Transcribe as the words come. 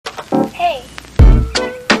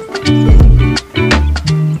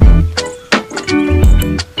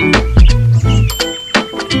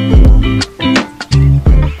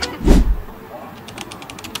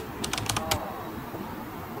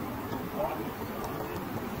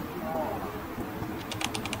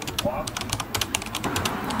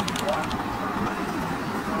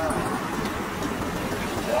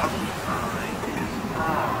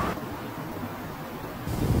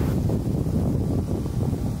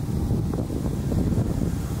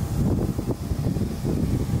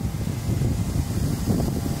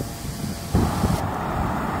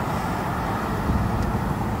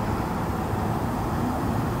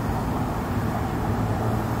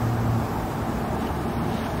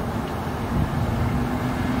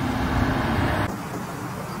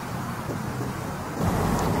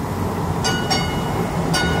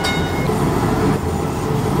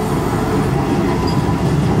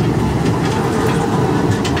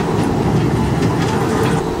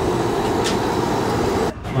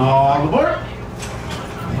All aboard.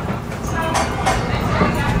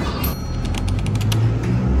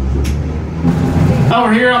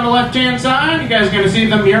 Over here on the left-hand side, you guys are going to see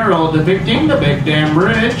the mural depicting the Big Dam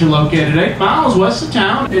Bridge, located 8 miles west of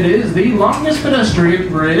town. It is the longest pedestrian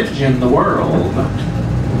bridge in the world.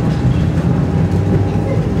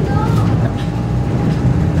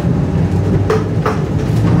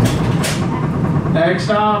 Next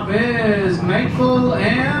stop is Maple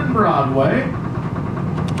and Broadway.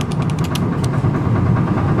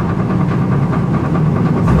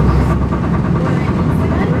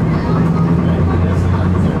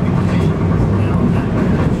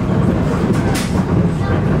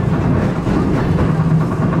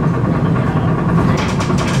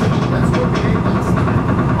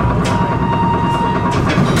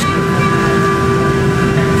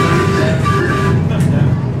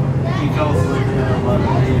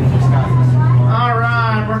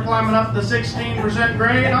 Up the 16%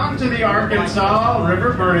 grade onto the Arkansas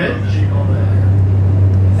River Bridge.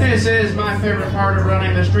 This is my favorite part of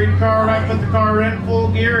running the streetcar. I put the car in full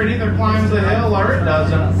gear. It either climbs the hill or it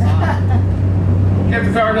doesn't. If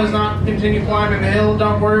the car does not continue climbing the hill,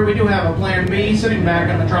 don't worry, we do have a plan B sitting back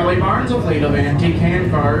in the trolley barns, a fleet of antique hand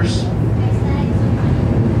cars.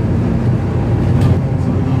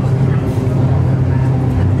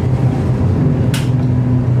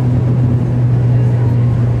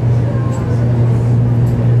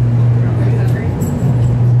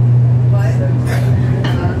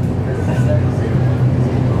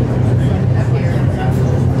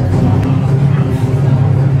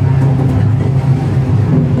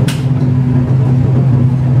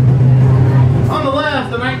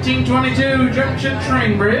 The 1922 Junction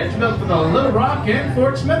Train Bridge, built for the Little Rock and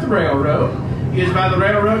Fort Smith Railroad. Used by the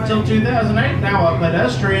railroad till 2008. Now a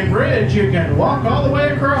pedestrian bridge you can walk all the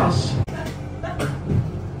way across.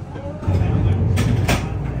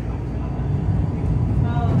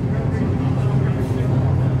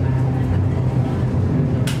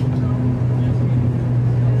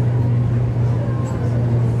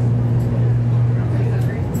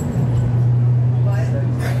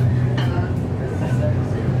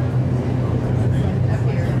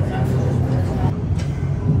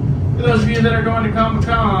 For those of you that are going to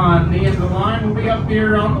Comic-Con, the end of the line will be up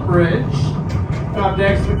here on the bridge. About to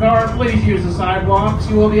exit the car, please use the sidewalks.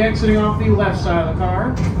 You will be exiting off the left side of the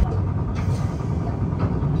car.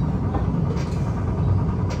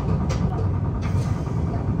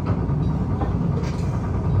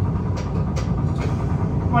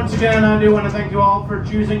 Once again, I do want to thank you all for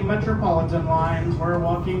choosing Metropolitan lines, where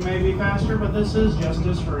walking may be faster, but this is just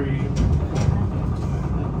as free.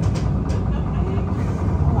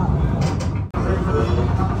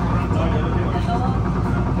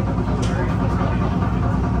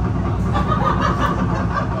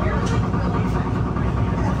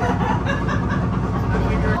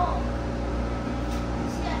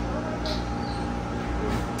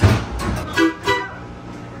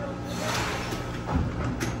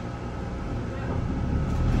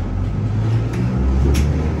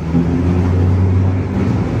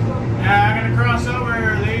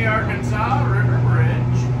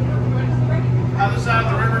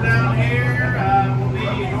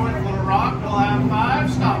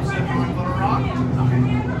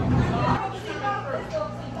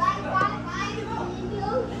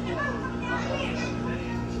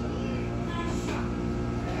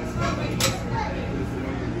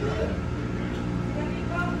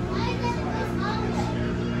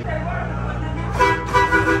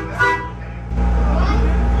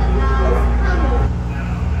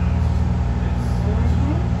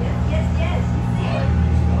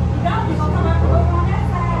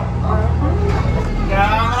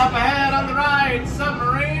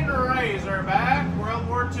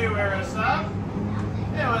 us up.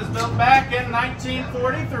 It was built back in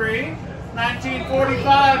 1943.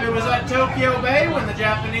 1945, it was at Tokyo Bay when the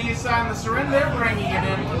Japanese signed the surrender, bringing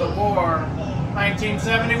it into the war.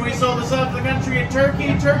 1970, we sold this up to the country of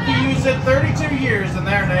Turkey. Turkey used it 32 years in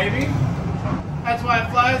their navy. That's why it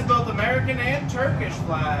flies both American and Turkish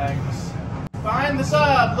flags. Behind the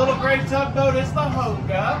sub, little gray tugboat is the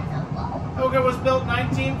Hoga. Hoga was built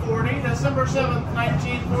 1940, December 7th,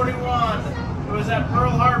 1941. It was at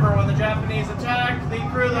Pearl Harbor when the Japanese attacked. The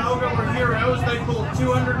crew of the Hoga were heroes. They pulled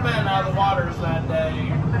 200 men out of the waters that day.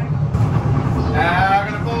 Now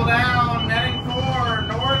we're going to pull down, heading for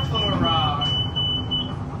North Little Rock.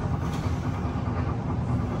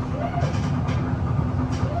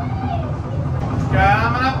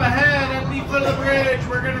 Coming up ahead at the foot of the bridge,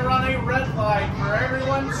 we're going to run a red light for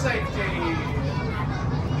everyone's safety.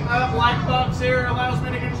 The black box here allows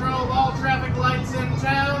me to control all traffic lights in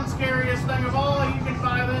town. Scariest thing of all, you can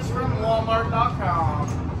buy this from Walmart.com.